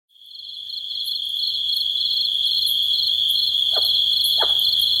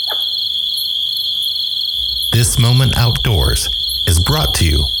This Moment Outdoors is brought to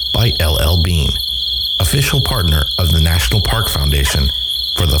you by LL Bean, official partner of the National Park Foundation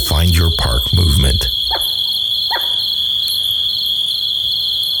for the Find Your Park movement.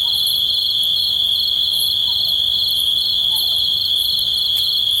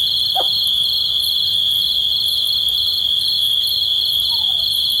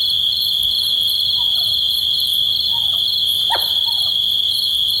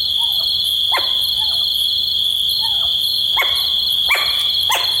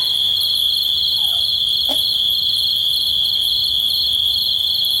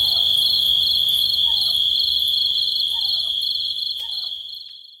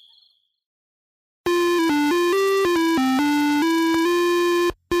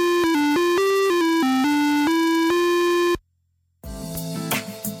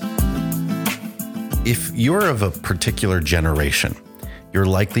 If you're of a particular generation, you're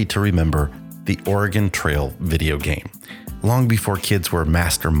likely to remember the Oregon Trail video game. Long before kids were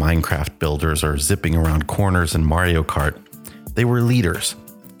master Minecraft builders or zipping around corners in Mario Kart, they were leaders,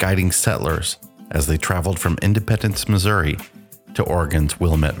 guiding settlers as they traveled from Independence, Missouri to Oregon's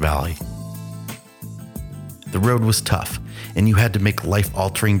Willamette Valley. The road was tough, and you had to make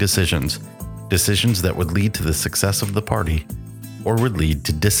life-altering decisions that would lead to the success of the party or would lead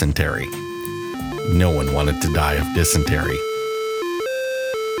to dysentery. No one wanted to die of dysentery.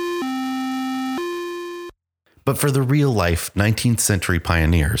 But for the real-life 19th century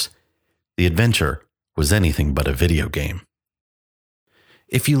pioneers, the adventure was anything but a video game.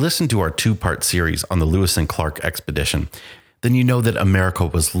 If you listen to our two-part series on the Lewis and Clark expedition, then you know that America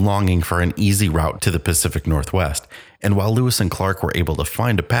was longing for an easy route to the Pacific Northwest, and while Lewis and Clark were able to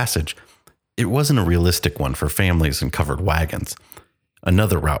find a passage, it wasn't a realistic one for families and covered wagons.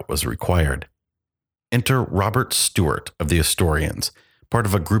 Another route was required. Enter Robert Stewart of the Astorians, part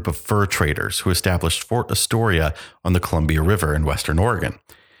of a group of fur traders who established Fort Astoria on the Columbia River in western Oregon.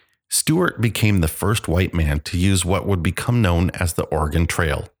 Stewart became the first white man to use what would become known as the Oregon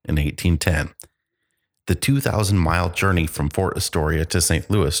Trail in 1810. The 2,000-mile journey from Fort Astoria to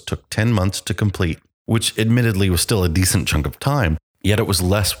St. Louis took 10 months to complete, which admittedly was still a decent chunk of time, yet it was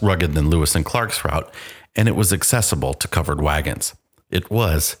less rugged than Lewis and Clark's route, and it was accessible to covered wagons. It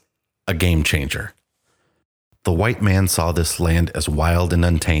was a game changer. The white man saw this land as wild and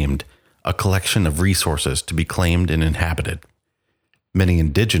untamed, a collection of resources to be claimed and inhabited. Many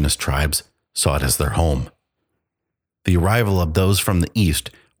indigenous tribes saw it as their home. The arrival of those from the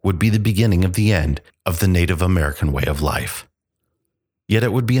east would be the beginning of the end of the Native American way of life. Yet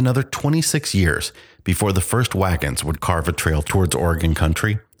it would be another 26 years before the first wagons would carve a trail towards Oregon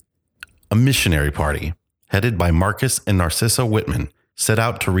country. A missionary party, headed by Marcus and Narcissa Whitman, set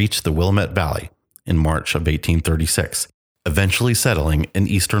out to reach the Willamette Valley in March of 1836, eventually settling in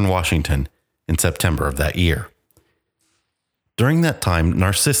eastern Washington in September of that year. During that time,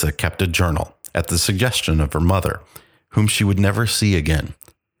 Narcissa kept a journal at the suggestion of her mother, whom she would never see again.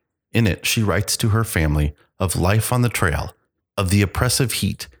 In it, she writes to her family of life on the trail, of the oppressive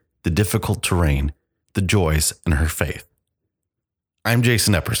heat, the difficult terrain, the joys, and her faith. I'm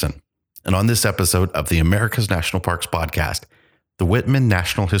Jason Epperson, and on this episode of the America's National Parks podcast, the Whitman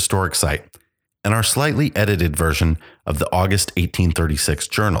National Historic Site, and our slightly edited version of the August 1836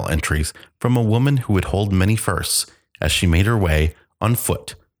 journal entries from a woman who would hold many firsts as she made her way on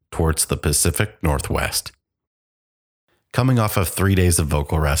foot towards the Pacific Northwest. Coming off of 3 days of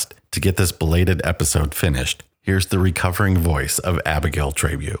vocal rest to get this belated episode finished, here's the recovering voice of Abigail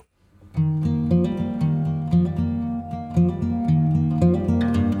Trabue.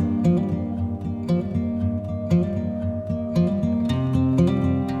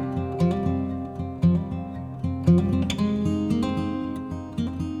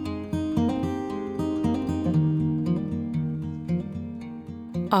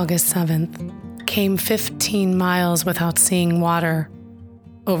 August 7th, came 15 miles without seeing water,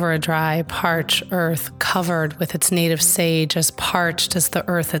 over a dry, parched earth covered with its native sage as parched as the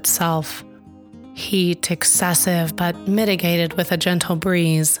earth itself. Heat excessive, but mitigated with a gentle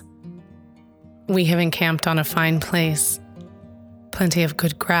breeze. We have encamped on a fine place. Plenty of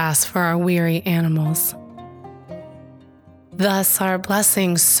good grass for our weary animals. Thus our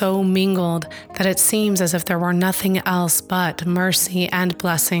blessings so mingled that it seems as if there were nothing else but mercy and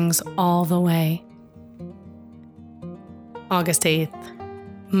blessings all the way. August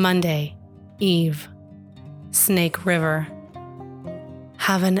 8th, Monday, Eve, Snake River.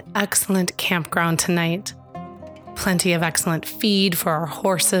 Have an excellent campground tonight. Plenty of excellent feed for our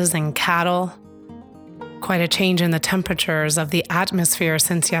horses and cattle. Quite a change in the temperatures of the atmosphere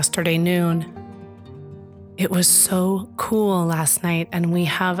since yesterday noon. It was so cool last night, and we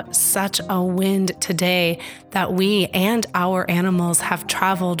have such a wind today that we and our animals have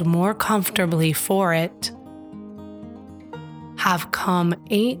traveled more comfortably for it. Have come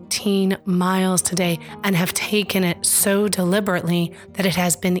 18 miles today and have taken it so deliberately that it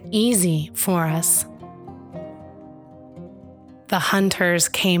has been easy for us. The hunters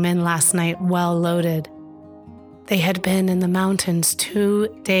came in last night well loaded. They had been in the mountains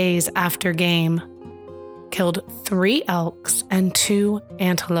 2 days after game, killed 3 elks and 2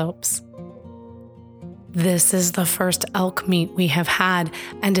 antelopes. This is the first elk meet we have had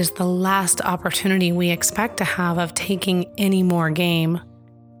and is the last opportunity we expect to have of taking any more game.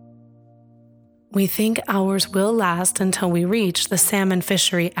 We think ours will last until we reach the salmon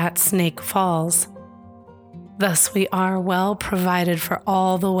fishery at Snake Falls. Thus, we are well provided for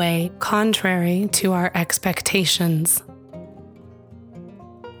all the way, contrary to our expectations.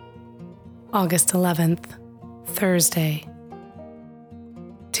 August 11th, Thursday.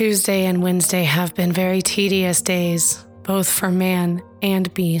 Tuesday and Wednesday have been very tedious days, both for man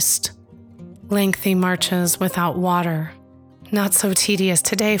and beast. Lengthy marches without water. Not so tedious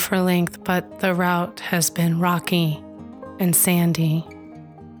today for length, but the route has been rocky and sandy.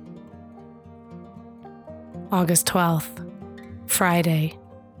 August 12th, Friday.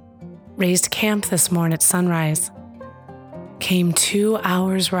 Raised camp this morning at sunrise. Came 2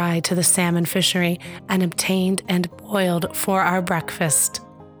 hours' ride to the salmon fishery and obtained and boiled for our breakfast.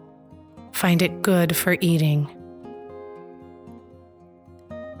 Find it good for eating.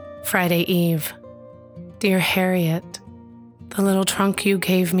 Friday Eve. Dear Harriet, the little trunk you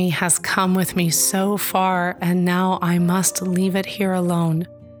gave me has come with me so far, and now I must leave it here alone.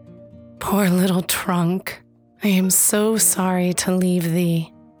 Poor little trunk. I am so sorry to leave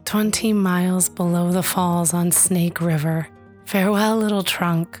thee, 20 miles below the falls on Snake River. Farewell, little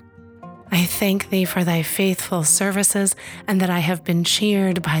trunk. I thank thee for thy faithful services and that I have been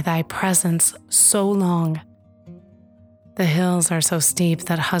cheered by thy presence so long. The hills are so steep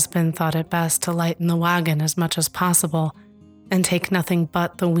that husband thought it best to lighten the wagon as much as possible and take nothing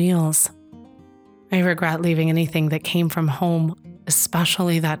but the wheels. I regret leaving anything that came from home,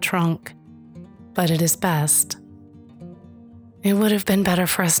 especially that trunk, but it is best. It would have been better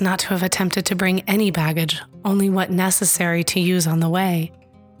for us not to have attempted to bring any baggage, only what necessary to use on the way.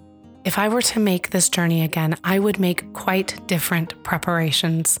 If I were to make this journey again, I would make quite different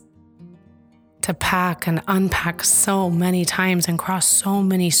preparations. To pack and unpack so many times and cross so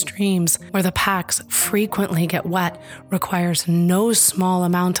many streams where the packs frequently get wet requires no small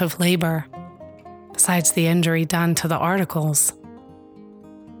amount of labor, besides the injury done to the articles.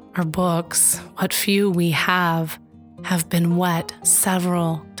 Our books, what few we have been wet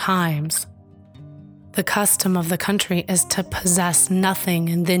several times. The custom of the country is to possess nothing,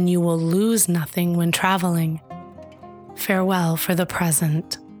 and then you will lose nothing when traveling. Farewell for the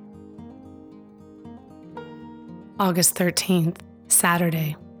present. August 13th,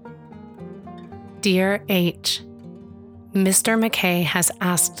 Saturday. Dear H., Mr. McKay has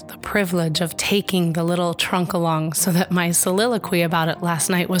asked the privilege of taking the little trunk along so that my soliloquy about it last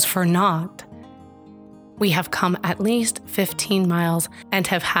night was for naught. We have come at least 15 miles and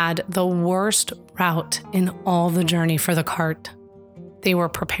have had the worst route in all the journey for the cart. They were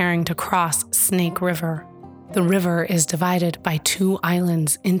preparing to cross Snake River. The river is divided by 2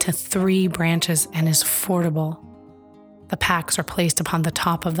 islands into 3 branches and is fordable. The packs are placed upon the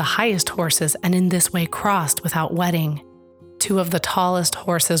top of the highest horses and in this way crossed without wetting. 2 of the tallest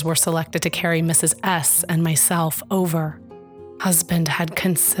horses were selected to carry Mrs. S. and myself over. Husband had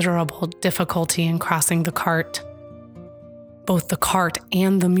considerable difficulty in crossing the cart. Both the cart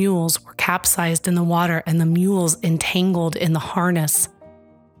and the mules were capsized in the water and the mules entangled in the harness.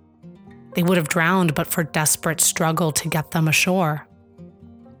 They would have drowned but for desperate struggle to get them ashore.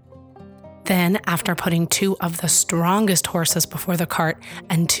 Then, after putting 2 of the strongest horses before the cart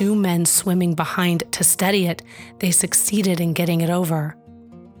and 2 men swimming behind to steady it, they succeeded in getting it over.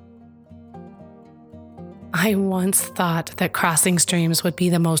 I once thought that crossing streams would be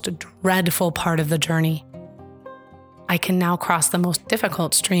the most dreadful part of the journey. I can now cross the most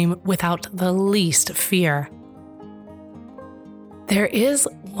difficult stream without the least fear. There is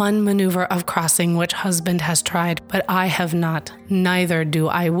one maneuver of crossing which husband has tried, but I have not, neither do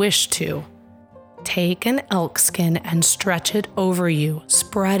I wish to. Take an elk skin and stretch it over you,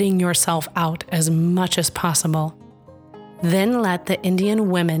 spreading yourself out as much as possible. Then let the Indian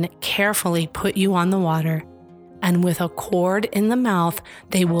women carefully put you on the water, and with a cord in the mouth,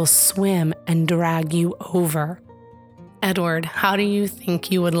 they will swim and drag you over. Edward, how do you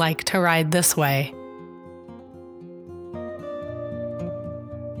think you would like to ride this way?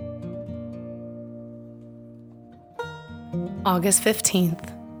 August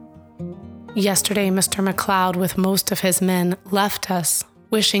 15th. Yesterday, Mr. McLeod, with most of his men, left us,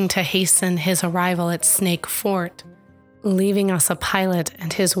 wishing to hasten his arrival at Snake Fort, leaving us a pilot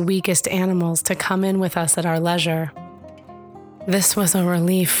and his weakest animals to come in with us at our leisure. This was a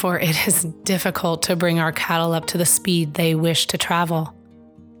relief, for it is difficult to bring our cattle up to the speed they wish to travel.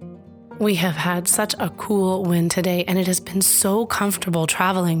 We have had such a cool wind today, and it has been so comfortable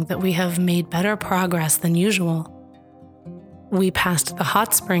traveling that we have made better progress than usual. We passed the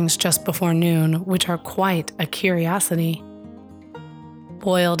hot springs just before noon, which are quite a curiosity.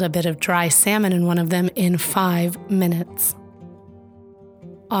 Boiled a bit of dry salmon in one of them in 5 minutes.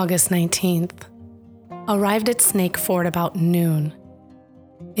 August 19th. Arrived at Snake Fort about noon.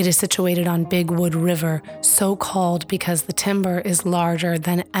 It is situated on Big Wood River, so called because the timber is larger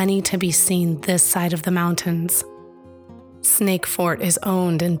than any to be seen this side of the mountains. Snake Fort is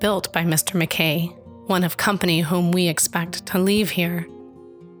owned and built by Mr. McKay, one of company whom we expect to leave here.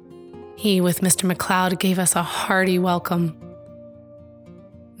 He, with Mr. McLeod, gave us a hearty welcome.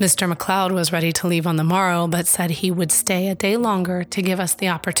 Mr. McLeod was ready to leave on the morrow, but said he would stay a day longer to give us the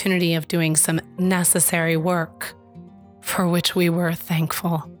opportunity of doing some necessary work, for which we were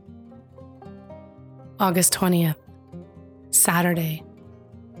thankful. August 20th, Saturday.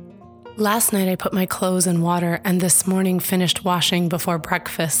 Last night I put my clothes in water and this morning finished washing before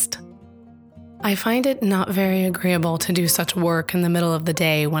breakfast. I find it not very agreeable to do such work in the middle of the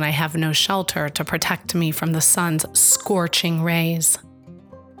day when I have no shelter to protect me from the sun's scorching rays.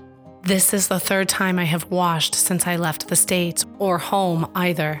 This is the third time I have washed since I left the States, or home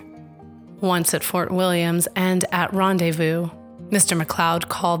either. Once at Fort Williams and at Rendezvous. Mr. McLeod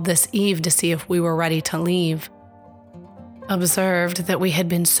called this eve to see if we were ready to leave. Observed that we had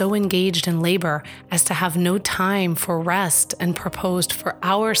been so engaged in labor as to have no time for rest and proposed for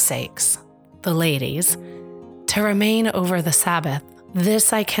our sakes, the ladies, to remain over the Sabbath.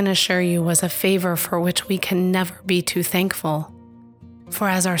 This, I can assure you, was a favor for which we can never be too thankful. For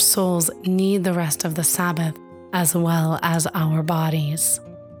as our souls need the rest of the Sabbath, as well as our bodies.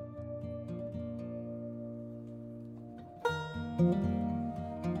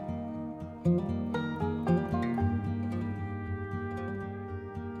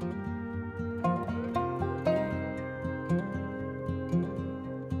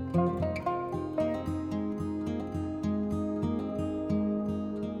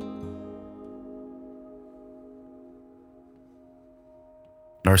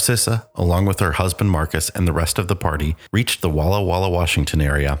 Narcissa, along with her husband Marcus and the rest of the party, reached the Walla Walla, Washington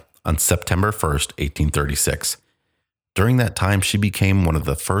area on September 1st, 1836. During that time, she became one of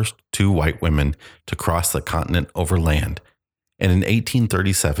the first 2 white women to cross the continent over land, and in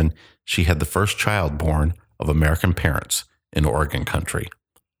 1837, she had the first child born of American parents in Oregon country.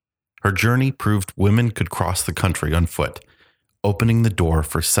 Her journey proved women could cross the country on foot, opening the door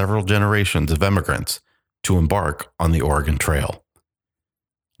for several generations of immigrants to embark on the Oregon Trail.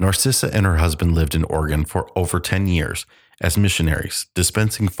 Narcissa and her husband lived in Oregon for over 10 years as missionaries,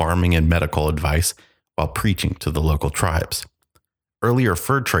 dispensing farming and medical advice while preaching to the local tribes. Earlier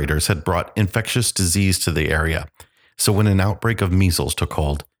fur traders had brought infectious disease to the area, so when an outbreak of measles took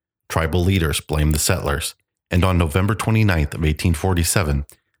hold, tribal leaders blamed the settlers, and on November 29th of 1847,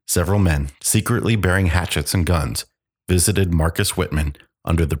 several men, secretly bearing hatchets and guns, visited Marcus Whitman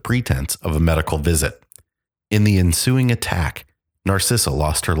under the pretense of a medical visit. In the ensuing attack, Narcissa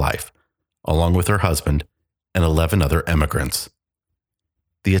lost her life, along with her husband and 11 other emigrants.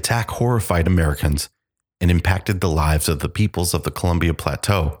 The attack horrified Americans and impacted the lives of the peoples of the Columbia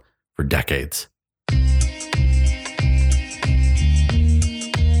Plateau for decades.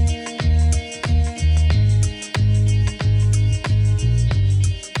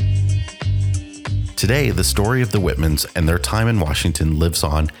 Today, the story of the Whitmans and their time in Washington lives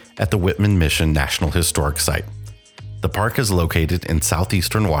on at the Whitman Mission National Historic Site. The park is located in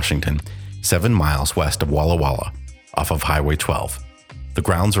southeastern Washington, 7 miles west of Walla Walla, off of Highway 12. The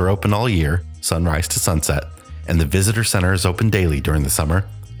grounds are open all year, sunrise to sunset, and the visitor center is open daily during the summer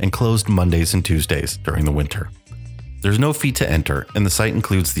and closed Mondays and Tuesdays during the winter. There's no fee to enter, and the site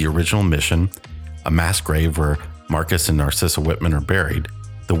includes the original mission, a mass grave where Marcus and Narcissa Whitman are buried,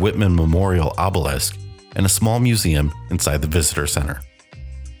 the Whitman Memorial Obelisk, and a small museum inside the visitor center.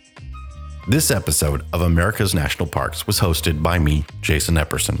 This episode of America's National Parks was hosted by me, Jason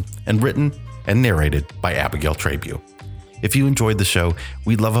Epperson, and written and narrated by Abigail Trabue. If you enjoyed the show,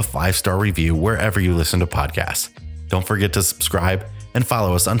 we'd love a 5-star review wherever you listen to podcasts. Don't forget to subscribe and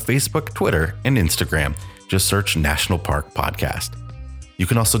follow us on Facebook, Twitter, and Instagram. Just search National Park Podcast. You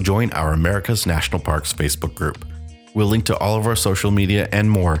can also join our America's National Parks Facebook group. We'll link to all of our social media and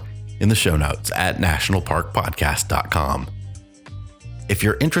more in the show notes at nationalparkpodcast.com. If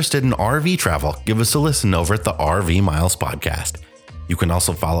you're interested in RV travel, give us a listen over at the RV Miles podcast. You can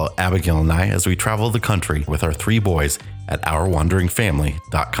also follow Abigail and I as we travel the country with our 3 boys at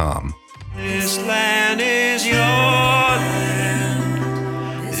ourwanderingfamily.com. This land is your land.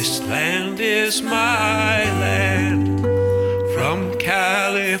 This land is my land. From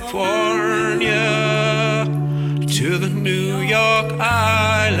California to the New York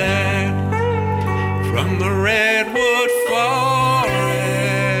Island. From the Redwood Forest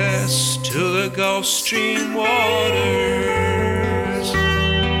to the Gulf Stream waters.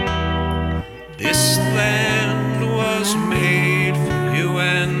 This land was made for you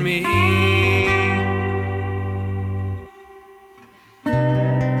and me.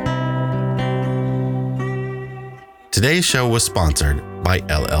 Today's show was sponsored by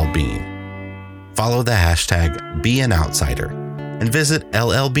LL Bean. Follow the hashtag #BeAnOutsider and visit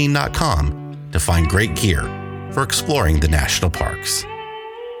llbean.com to find great gear for exploring the national parks.